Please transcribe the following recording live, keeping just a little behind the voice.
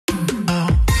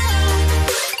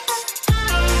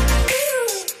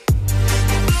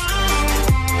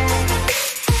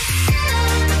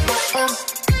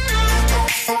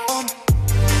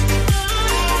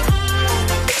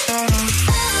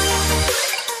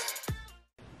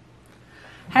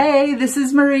Hey, this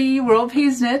is Marie, World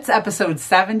Peas Knits, episode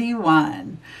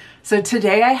 71. So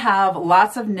today I have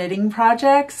lots of knitting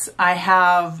projects. I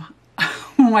have,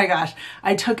 oh my gosh,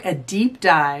 I took a deep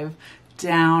dive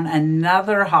down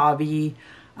another hobby.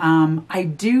 I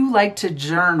do like to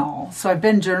journal. So I've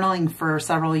been journaling for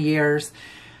several years,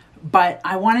 but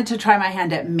I wanted to try my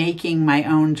hand at making my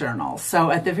own journal.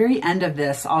 So at the very end of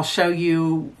this, I'll show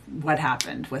you what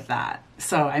happened with that.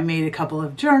 So I made a couple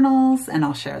of journals and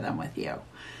I'll share them with you.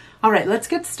 All right, let's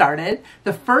get started.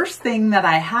 The first thing that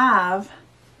I have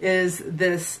is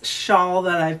this shawl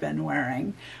that I've been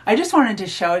wearing. I just wanted to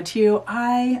show it to you.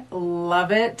 I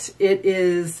love it.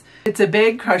 It's a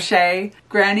big crochet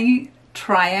granny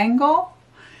triangle,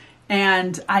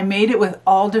 and I made it with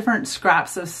all different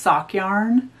scraps of sock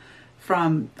yarn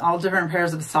from all different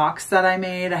pairs of socks that I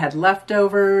made. I had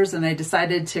leftovers and I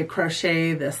decided to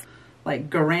crochet this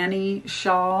like granny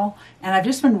shawl, and I've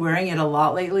just been wearing it a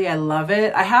lot lately. I love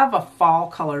it. I have a fall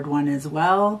colored one as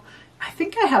well. I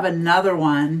think I have another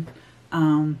one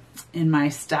in my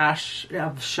stash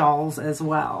of shawls as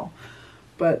well,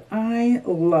 but I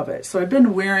love it. So I've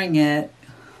been wearing it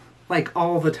like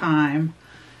all the time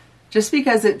just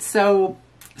because it's so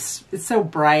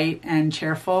bright and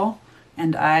cheerful,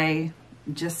 and I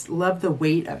just love the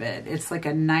weight of it. It's like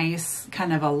a nice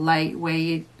kind of a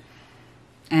lightweight,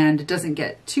 and it doesn't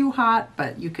get too hot,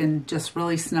 but you can just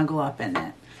really snuggle up in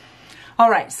it. All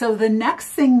right, so the next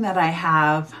thing that I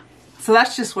have, so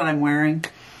that's just what I'm wearing.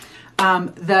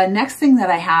 The next thing that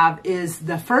I have is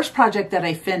the first project that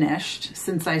I finished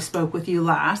since I spoke with you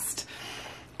last,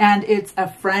 and it's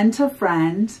a Friend to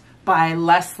Friend by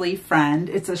Leslie Friend.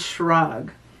 It's a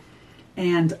shrug,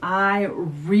 and I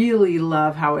really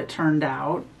love how it turned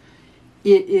out.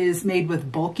 It is made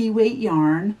with bulky weight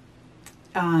yarn,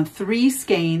 3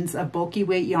 skeins of bulky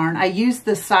weight yarn. I used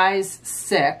the size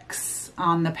 6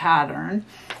 on the pattern,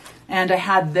 and I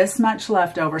had this much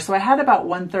left over. So I had about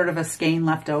 1/3 of a skein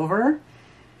left over,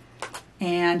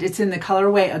 and it's in the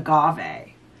colorway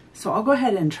Agave. So I'll go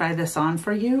ahead and try this on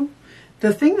for you.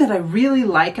 The thing that I really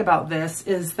like about this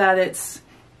is that it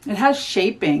has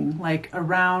shaping like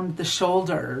around the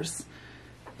shoulders.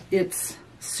 It's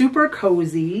super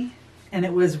cozy, and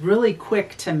it was really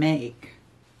quick to make.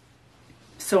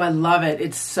 So I love it.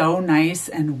 It's so nice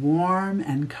and warm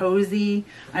and cozy.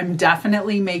 I'm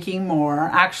definitely making more.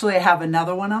 Actually, I have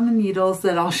another one on the needles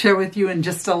that I'll share with you in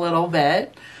just a little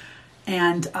bit.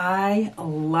 And I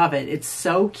love it. It's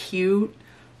so cute.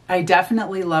 I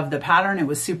definitely love the pattern. It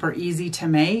was super easy to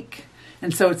make.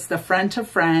 And so it's the Friend to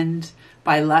Friend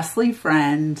by Leslie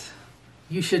Friend.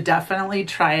 You should definitely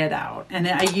try it out. And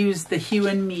I used the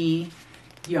Hue Me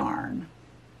yarn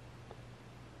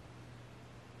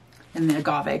in the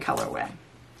Agave colorway.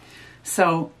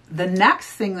 So the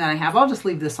next thing that I have, I'll just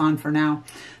leave this on for now.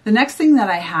 The next thing that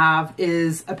I have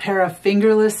is a pair of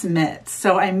fingerless mitts.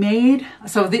 So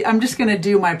I'm just gonna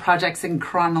do my projects in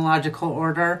chronological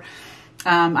order.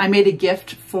 I made a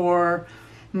gift for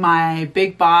my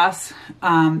big boss,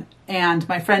 and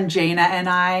my friend Jana and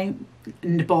I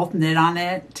both knit on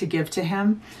it to give to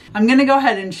him. I'm gonna go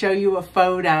ahead and show you a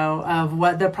photo of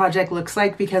what the project looks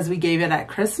like because we gave it at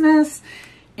Christmas.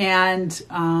 And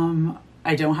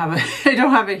I don't have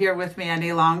it here with me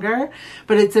any longer,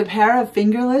 but it's a pair of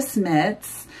fingerless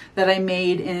mitts that I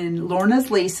made in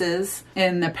Lorna's Laces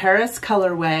in the Paris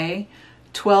colorway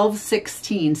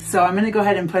 1216. So I'm going to go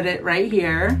ahead and put it right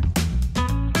here.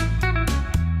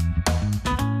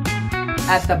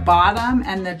 At the bottom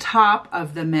and the top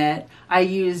of the mitt, I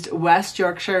used West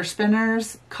Yorkshire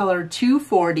Spinners color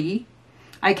 240.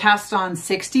 I cast on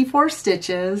 64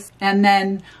 stitches, and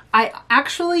then I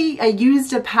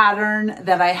used a pattern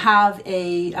that I have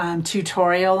a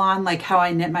tutorial on, like how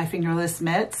I knit my fingerless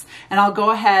mitts, and I'll go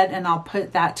ahead and I'll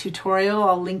put that tutorial,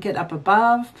 I'll link it up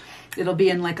above. It'll be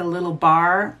in like a little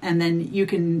bar, and then you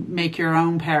can make your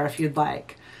own pair if you'd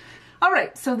like. All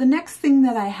right, so the next thing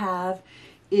that I have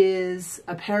is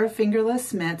a pair of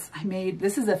fingerless mitts.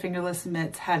 This is a fingerless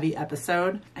mitts heavy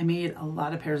episode. I made a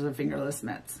lot of pairs of fingerless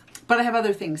mitts, but I have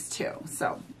other things too.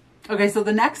 So, okay, so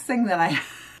the next thing that I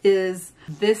have is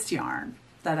this yarn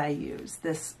that I use.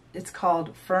 It's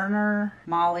called Ferner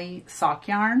Molly sock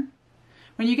yarn.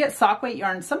 When you get sock weight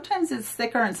yarn, sometimes it's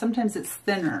thicker and sometimes it's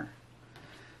thinner.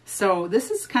 So this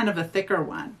is kind of a thicker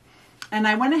one. And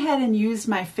I went ahead and used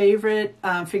my favorite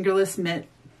fingerless mitt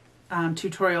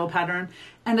tutorial pattern,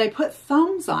 and I put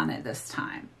thumbs on it this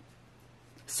time.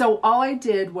 So all I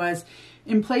did was,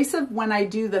 in place of when I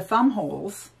do the thumb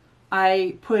holes,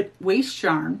 I put waste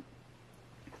yarn,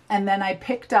 and then I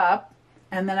picked up,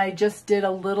 and then I just did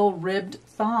a little ribbed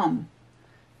thumb,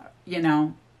 you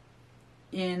know,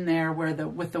 in there where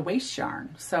with the waist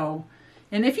yarn. So,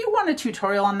 and if you want a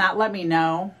tutorial on that, let me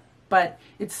know, but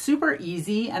it's super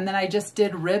easy. And then I just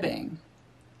did ribbing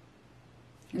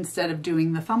instead of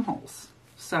doing the thumb holes.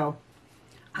 So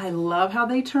I love how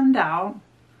they turned out.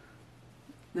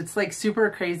 It's like super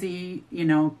crazy, you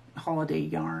know, holiday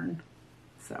yarn.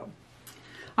 So,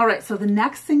 all right. So the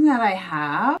next thing that I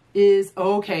have is,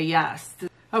 okay, yes.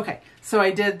 Okay. So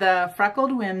I did the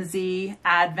Freckled Whimsy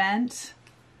Advent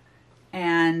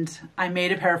and I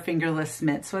made a pair of fingerless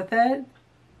mitts with it.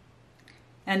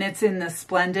 And it's in the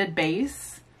Splendid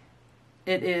base.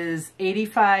 It is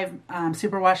 85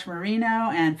 superwash merino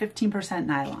and 15%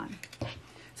 nylon.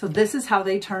 So this is how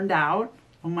they turned out.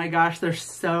 Oh my gosh, they're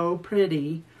so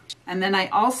pretty. And then I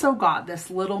also got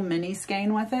this little mini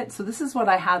skein with it. So this is what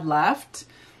I had left.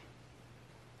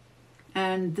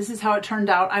 And this is how it turned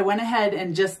out. I went ahead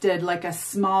and just did like a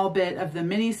small bit of the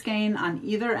mini skein on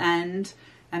either end.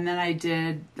 And then I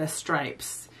did the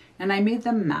stripes. And I made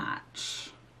them match.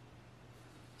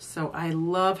 So I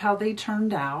love how they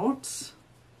turned out.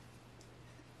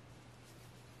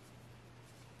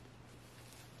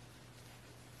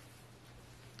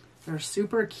 They're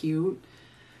super cute.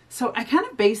 So I kind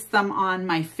of based them on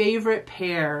my favorite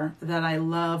pair that I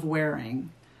love wearing.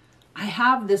 I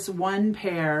have this one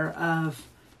pair of,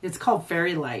 it's called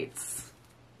Fairy Lights.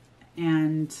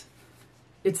 And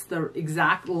it's the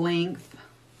exact length.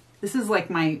 This is like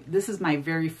this is my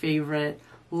very favorite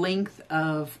length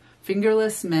of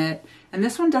fingerless mitt. And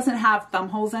this one doesn't have thumb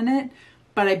holes in it,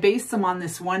 but I based them on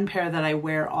this one pair that I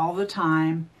wear all the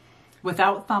time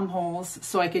without thumb holes,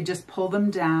 so I could just pull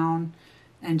them down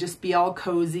and just be all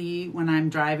cozy when I'm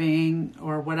driving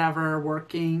or whatever,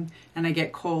 working, and I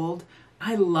get cold.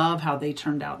 I love how they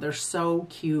turned out. They're so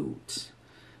cute.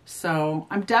 So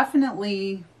I'm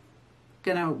definitely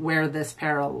gonna wear this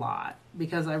pair a lot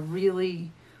because I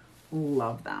really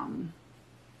love them.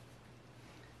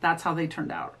 That's how they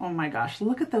turned out. Oh my gosh,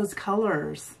 look at those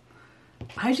colors.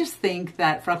 I just think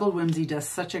that Freckled Whimsy does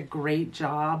such a great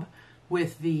job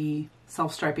with the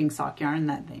self-striping sock yarn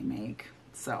that they make.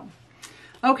 So,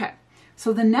 okay.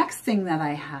 So the next thing that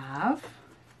I have,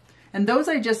 and those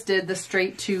I just did the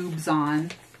straight tubes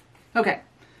on. Okay.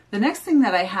 The next thing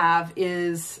that I have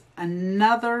is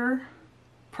another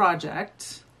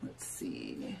project. Let's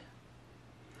see.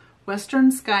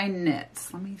 Western Sky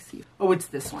Knits. Let me see. Oh, it's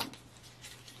this one.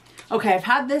 Okay, I've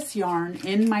had this yarn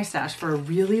in my stash for a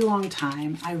really long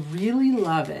time. I really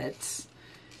love it.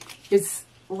 It's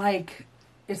like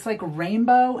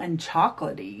rainbow and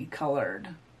chocolatey colored.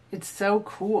 It's so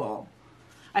cool.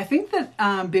 I think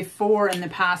that before in the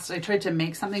past, I tried to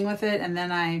make something with it and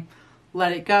then I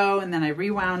let it go and then I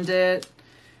rewound it.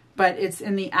 But it's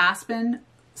in the Aspen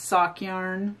sock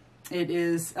yarn. It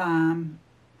is 80%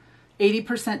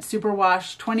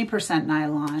 superwash, 20%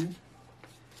 nylon.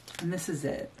 And this is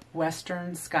it.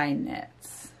 Western Sky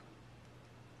Knits.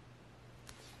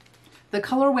 The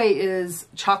colorway is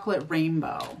chocolate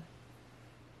rainbow.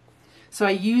 So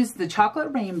I used the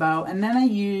chocolate rainbow and then I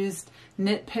used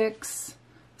Knit Picks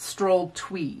Stroll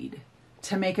Tweed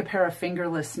to make a pair of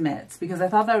fingerless mitts because I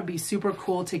thought that would be super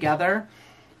cool together,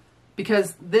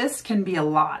 because this can be a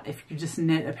lot if you just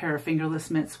knit a pair of fingerless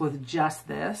mitts with just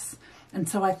this. And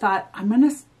so I thought I'm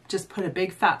gonna just put a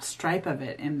big fat stripe of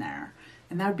it in there.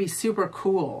 And that would be super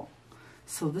cool.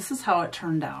 So this is how it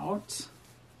turned out.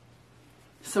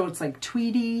 So it's like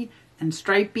tweedy and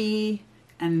stripey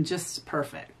and just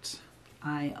perfect.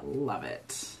 I love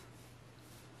it.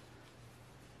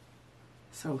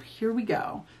 So here we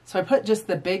go. So I put just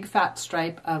the big fat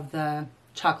stripe of the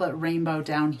chocolate rainbow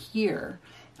down here.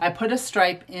 I put a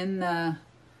stripe in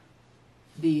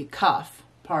the cuff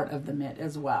part of the mitt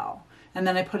as well. And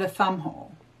then I put a thumb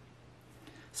hole.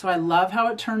 So I love how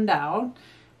it turned out.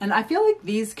 And I feel like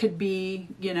these could be,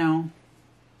 you know,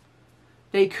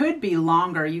 they could be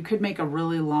longer. You could make a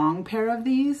really long pair of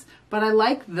these, but I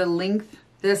like the length,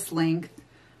 this length.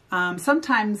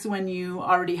 Sometimes when you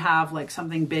already have like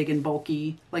something big and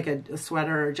bulky, like a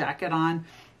sweater or jacket on,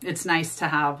 it's nice to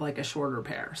have like a shorter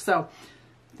pair. So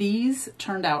these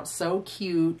turned out so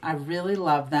cute. I really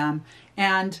love them.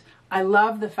 And I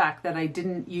love the fact that I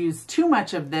didn't use too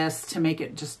much of this to make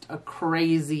it just a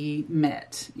crazy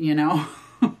mitt, you know?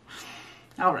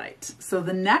 All right, so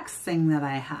the next thing that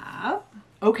I have,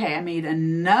 okay, I made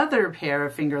another pair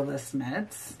of fingerless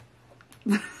mitts.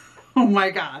 Oh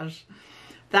my gosh.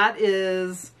 That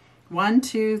is 1,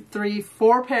 2, 3,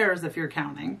 4 pairs if you're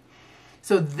counting.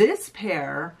 So this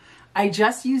pair, I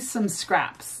just used some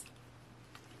scraps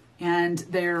and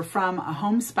they're from a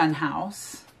homespun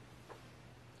house.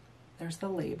 There's the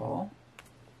label.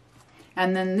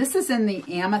 And then this is in the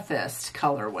amethyst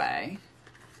colorway.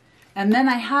 And then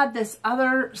I had this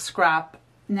other scrap.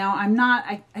 Now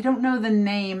I don't know the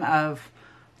name of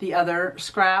the other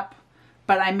scrap,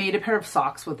 but I made a pair of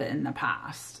socks with it in the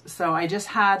past. So I just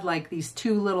had like these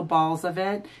 2 little balls of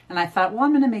it. And I thought, well,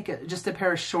 I'm going to make just a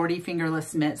pair of shorty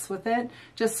fingerless mitts with it,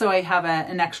 just so I have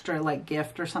an extra like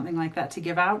gift or something like that to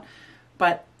give out.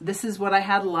 But this is what I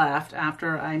had left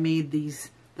after I made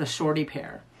the shorty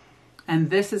pair. And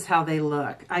this is how they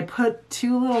look. I put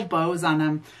 2 little bows on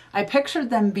them. I pictured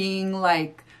them being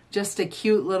like just a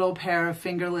cute little pair of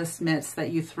fingerless mitts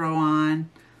that you throw on.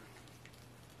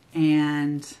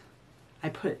 And I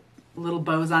put little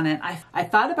bows on it. I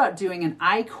thought about doing an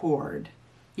I-cord,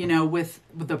 you know, with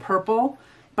the purple,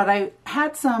 but I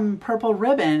had some purple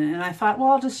ribbon and I thought,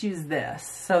 well, I'll just use this.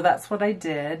 So that's what I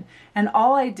did. And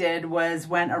all I did was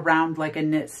went around like a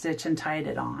knit stitch and tied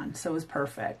it on. So it was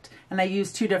perfect. And I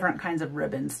used 2 different kinds of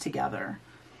ribbons together.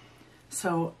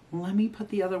 So let me put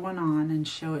the other one on and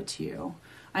show it to you.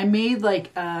 I made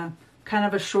like a kind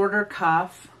of a shorter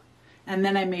cuff, and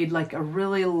then I made like a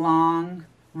really long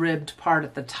ribbed part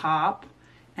at the top.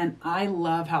 And I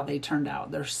love how they turned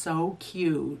out. They're so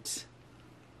cute.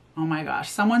 Oh my gosh,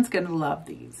 someone's gonna love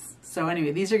these. So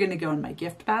anyway, these are gonna go in my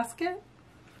gift basket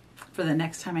for the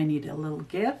next time I need a little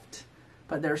gift,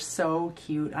 but they're so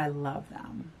cute. I love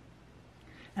them.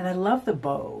 And I love the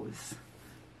bows,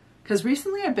 because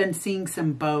recently I've been seeing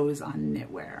some bows on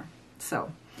knitwear.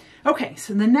 So, okay,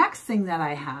 so the next thing that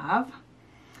I have,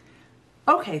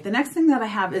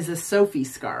 is a Sophie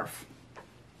scarf.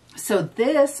 So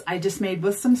this I just made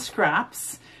with some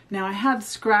scraps. Now I had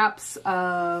scraps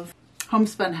of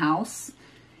Homespun House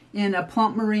in a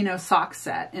plump merino sock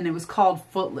set, and it was called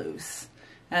Footloose.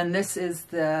 And this is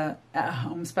the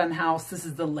Homespun House. This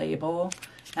is the label.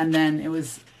 And then it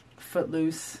was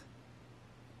Footloose.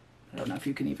 I don't know if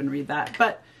you can even read that,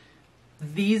 but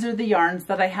these are the yarns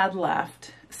that I had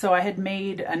left. So I had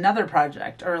made another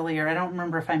project earlier. I don't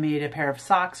remember if I made a pair of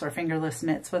socks or fingerless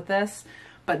mitts with this,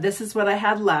 but this is what I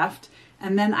had left.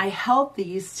 And then I held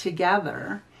these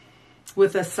together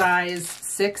with a size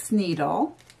 6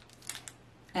 needle,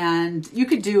 and you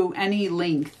could do any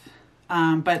length,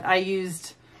 but I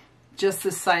used just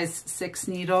the size 6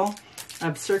 needle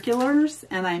of circulars,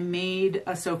 and I made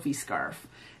a Sophie scarf.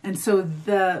 And so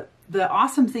the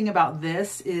awesome thing about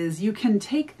this is you can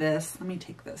take this, let me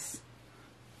take this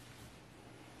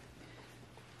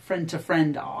friend to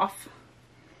friend off,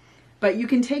 but you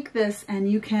can take this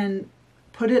and you can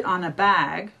put it on a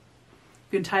bag.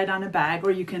 You can tie it on a bag,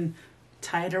 or you can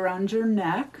tie it around your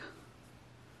neck,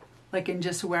 like, and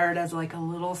just wear it as like a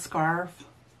little scarf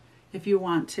if you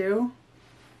want to,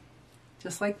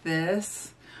 just like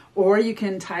this. Or you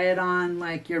can tie it on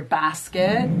like your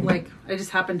basket. Like I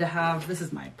just happen to have, this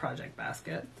is my project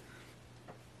basket.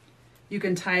 You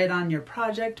can tie it on your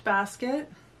project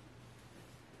basket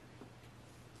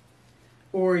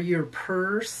or your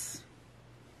purse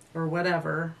or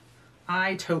whatever.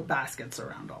 I tote baskets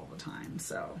around all the time,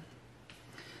 so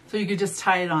you could just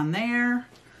tie it on there.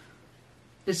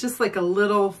 It's just like a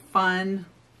little fun,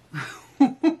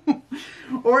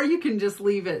 or you can just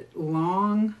leave it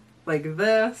long like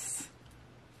this,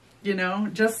 you know,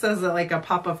 just as like a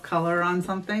pop of color on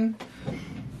something.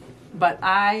 But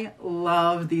I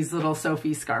love these little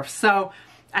Sophie scarves. So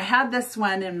I had this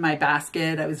one in my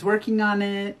basket. I was working on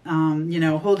it, you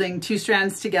know, holding 2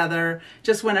 strands together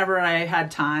just whenever I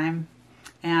had time.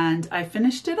 And I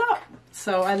finished it up.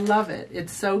 So I love it.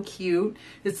 It's so cute.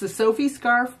 It's the Sophie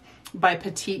scarf by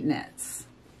Petite Knits.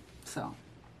 So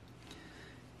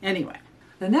anyway,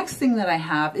 the next thing that I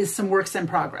have is some works in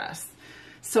progress.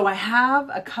 So I have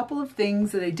a couple of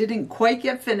things that I didn't quite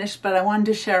get finished, but I wanted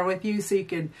to share with you so you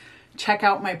could check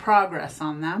out my progress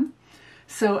on them.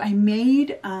 So I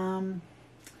made, I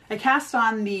cast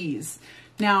on these.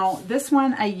 Now this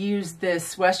one, I used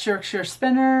this West Yorkshire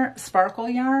Spinner sparkle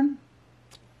yarn,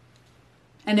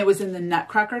 and it was in the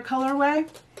Nutcracker colorway.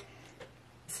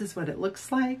 This is what it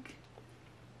looks like.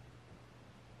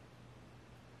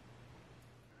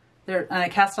 And I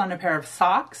cast on a pair of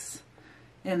socks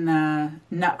in the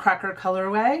Nutcracker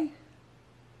colorway.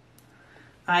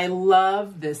 I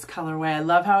love this colorway. I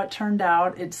love how it turned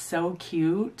out. It's so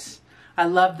cute. I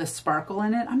love the sparkle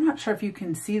in it. I'm not sure if you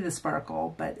can see the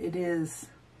sparkle, but it's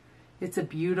a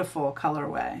beautiful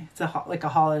colorway. It's like a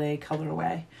holiday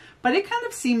colorway, but it kind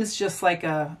of seems just like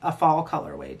a fall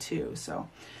colorway too. So,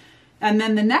 and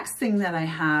then the next thing that I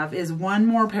have is one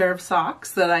more pair of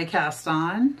socks that I cast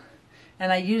on,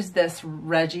 and I used this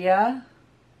Regia,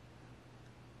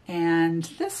 and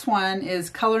this one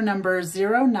is color number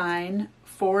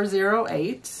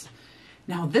 09408.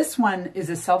 Now this one is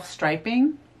a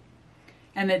self-striping,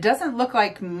 And it doesn't look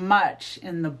like much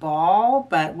in the ball,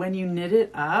 but when you knit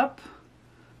it up,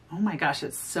 oh my gosh,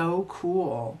 it's so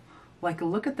cool. Like,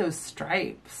 look at those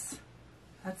stripes.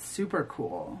 That's super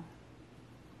cool.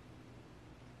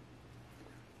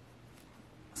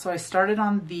 So I started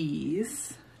on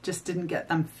these, just didn't get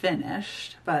them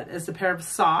finished, but it's a pair of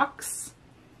socks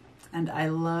and I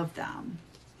love them.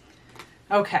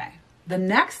 Okay, the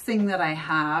next thing that I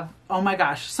have, oh my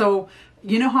gosh. So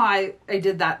you know how I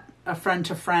did that a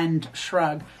friend-to-friend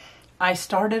shrug? I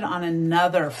started on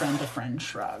another friend-to-friend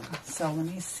shrug. So let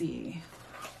me see,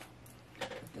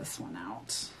 get this one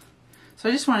out. So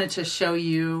I just wanted to show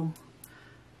you,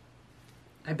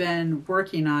 I've been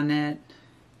working on it,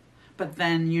 but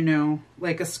then, you know,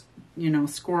 like a, you know,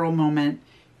 squirrel moment,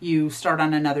 you start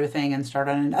on another thing and start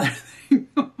on another thing.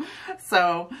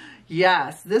 So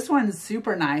yes, this one's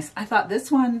super nice. I thought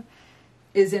this one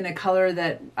is in a color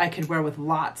that I could wear with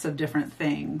lots of different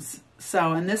things.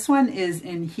 So, and this one is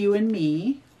in Hue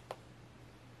Me.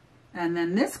 And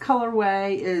then this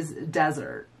colorway is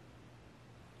Desert.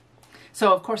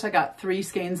 So of course I got 3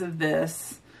 skeins of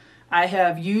this. I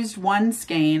have used 1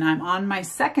 skein. I'm on my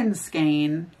 2nd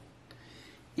skein.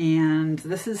 And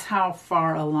this is how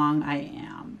far along I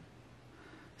am.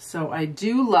 So I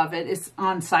do love it. It's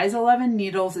on size 11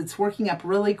 needles. It's working up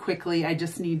really quickly. I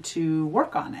just need to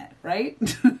work on it, right?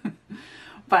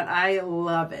 But I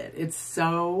love it. It's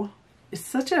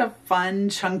such a fun,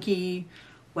 chunky,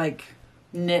 like,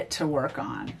 knit to work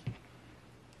on.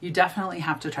 You definitely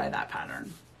have to try that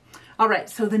pattern. All right,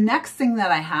 so the next thing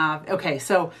that I have, okay,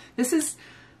 so this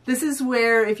is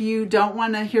where, if you don't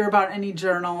want to hear about any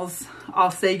journals, I'll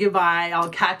say goodbye. I'll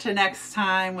catch you next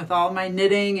time with all my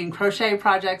knitting and crochet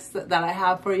projects that I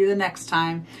have for you the next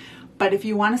time. But if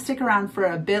you want to stick around for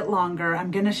a bit longer,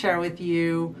 I'm going to share with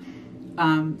you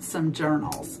some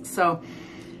journals. So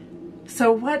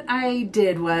what I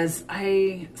did was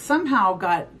I somehow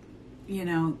got, you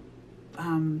know,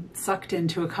 sucked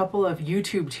into a couple of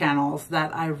YouTube channels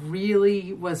that I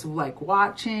really was like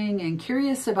watching and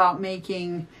curious about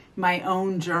making my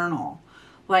own journal.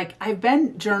 Like, I've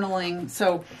been journaling.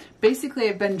 So basically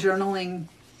I've been journaling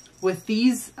with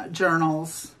these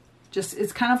journals. Just,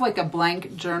 it's kind of like a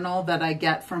blank journal that I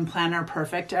get from Planner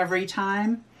Perfect every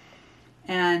time.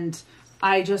 And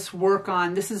I just work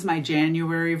on, this is my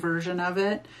January version of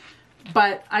it,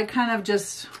 but I kind of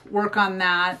just work on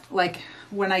that. Like,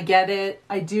 when I get it,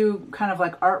 I do kind of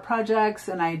like art projects,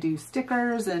 and I do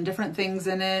stickers and different things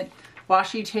in it,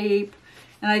 washi tape.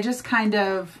 And I just kind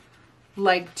of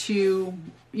like to,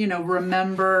 you know,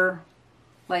 remember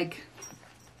like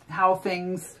how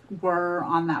things were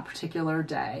on that particular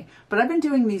day. But I've been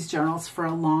doing these journals for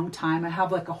a long time. I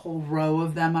have like a whole row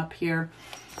of them up here,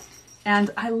 and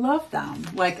I love them.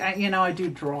 Like, I do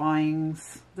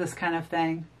drawings, this kind of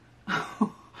thing.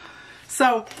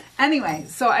 So anyway,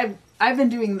 so I've been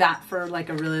doing that for like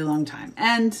a really long time,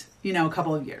 and, you know, a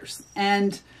couple of years.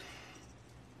 And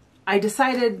I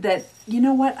decided that, you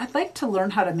know what, I'd like to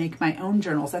learn how to make my own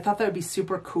journals. I thought that would be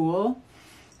super cool.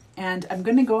 And I'm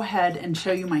going to go ahead and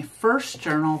show you my first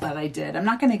journal that I did. I'm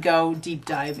not going to go deep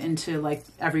dive into like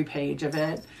every page of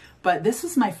it, but this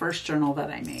is my first journal that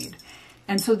I made.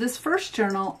 And so this first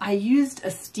journal, I used a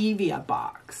stevia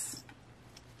box,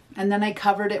 and then I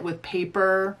covered it with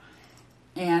paper,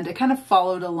 and it kind of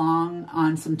followed along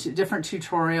on some different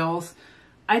tutorials.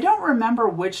 I don't remember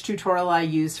which tutorial I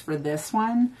used for this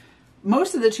one.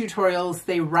 Most of the tutorials,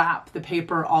 they wrap the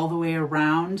paper all the way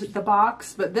around the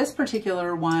box, but this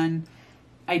particular one,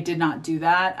 I did not do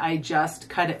that. I just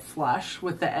cut it flush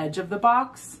with the edge of the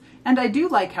box, and I do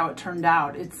like how it turned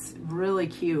out. It's really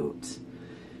cute.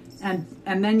 And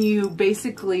then you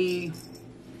basically,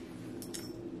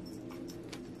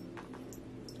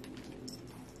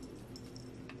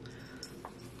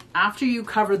 after you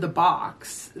cover the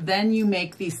box, then you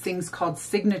make these things called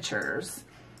signatures,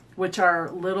 which are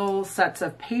little sets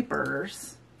of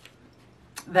papers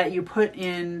that you put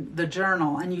in the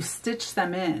journal, and you stitch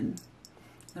them in.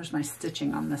 There's my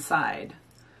stitching on the side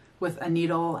with a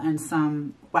needle and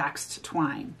some waxed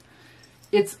twine.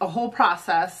 It's a whole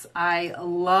process. I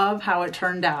love how it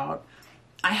turned out.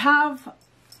 I have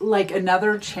like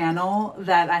another channel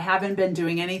that I haven't been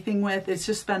doing anything with. It's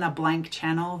just been a blank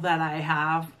channel that I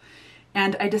have.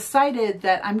 And I decided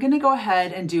that I'm going to go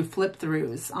ahead and do flip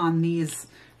throughs on these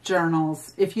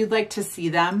journals. If you'd like to see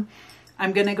them,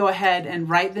 I'm going to go ahead and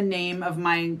write the name of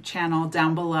my channel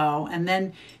down below, and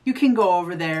then you can go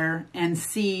over there and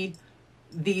see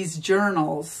these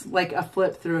journals, like a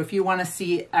flip through, if you want to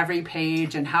see every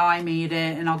page and how I made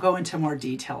it, and I'll go into more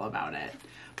detail about it.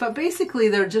 But basically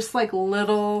they're just like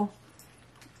little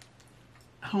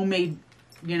homemade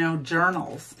you know,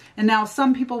 journals. And now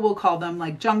some people will call them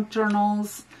like junk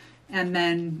journals, and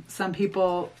then some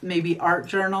people maybe art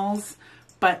journals.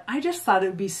 But I just thought it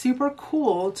would be super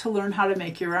cool to learn how to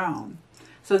make your own.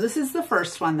 So this is the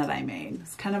first one that I made.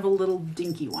 It's kind of a little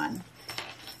dinky one.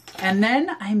 And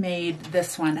then I made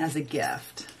this one as a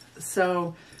gift.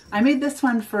 So I made this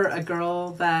one for a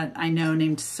girl that I know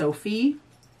named Sophie.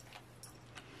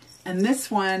 And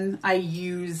this one I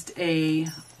used a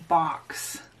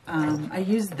box. I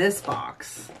used this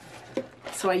box.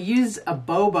 So I used a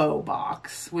Bobo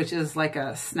box, which is like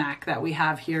a snack that we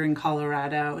have here in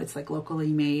Colorado. It's like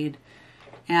locally made.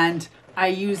 And I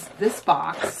used this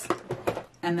box,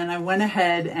 and then I went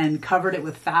ahead and covered it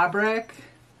with fabric,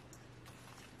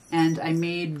 and I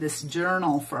made this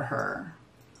journal for her.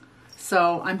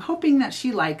 So I'm hoping that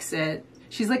she likes it.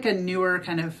 She's like a newer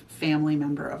kind of family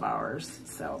member of ours.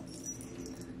 So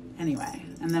anyway,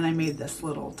 and then I made this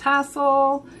little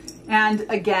tassel. And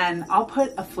again, I'll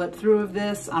put a flip through of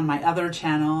this on my other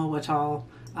channel, which I'll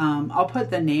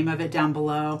put the name of it down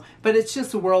below, but it's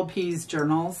just World Peas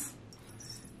Journals,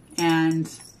 and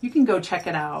you can go check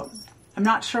it out. I'm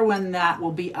not sure when that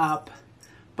will be up,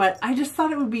 but I just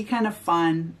thought it would be kind of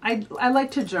fun. I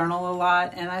like to journal a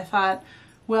lot, and I thought,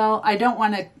 well, I don't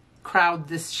want to crowd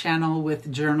this channel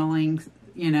with journaling,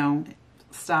 you know,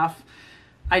 stuff.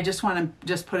 I just want to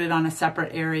just put it on a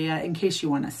separate area in case you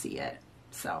want to see it.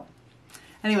 So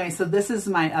anyway, so this is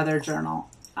my other journal.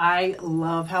 I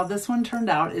love how this one turned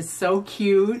out. It's so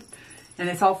cute, and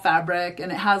it's all fabric,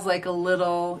 and it has like a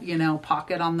little, you know,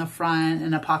 pocket on the front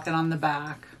and a pocket on the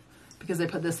back because I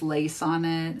put this lace on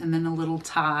it, and then a little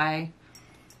tie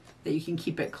that you can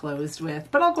keep it closed with.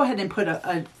 But I'll go ahead and put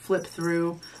a flip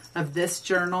through of this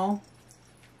journal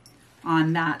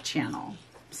on that channel.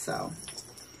 So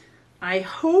I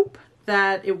hope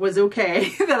that it was okay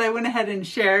that I went ahead and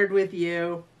shared with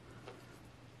you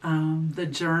the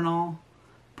journal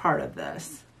part of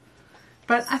this.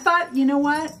 But I thought, you know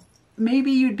what?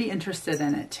 Maybe you'd be interested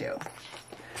in it too.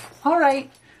 All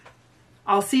right.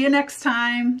 I'll see you next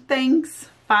time. Thanks.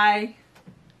 Bye.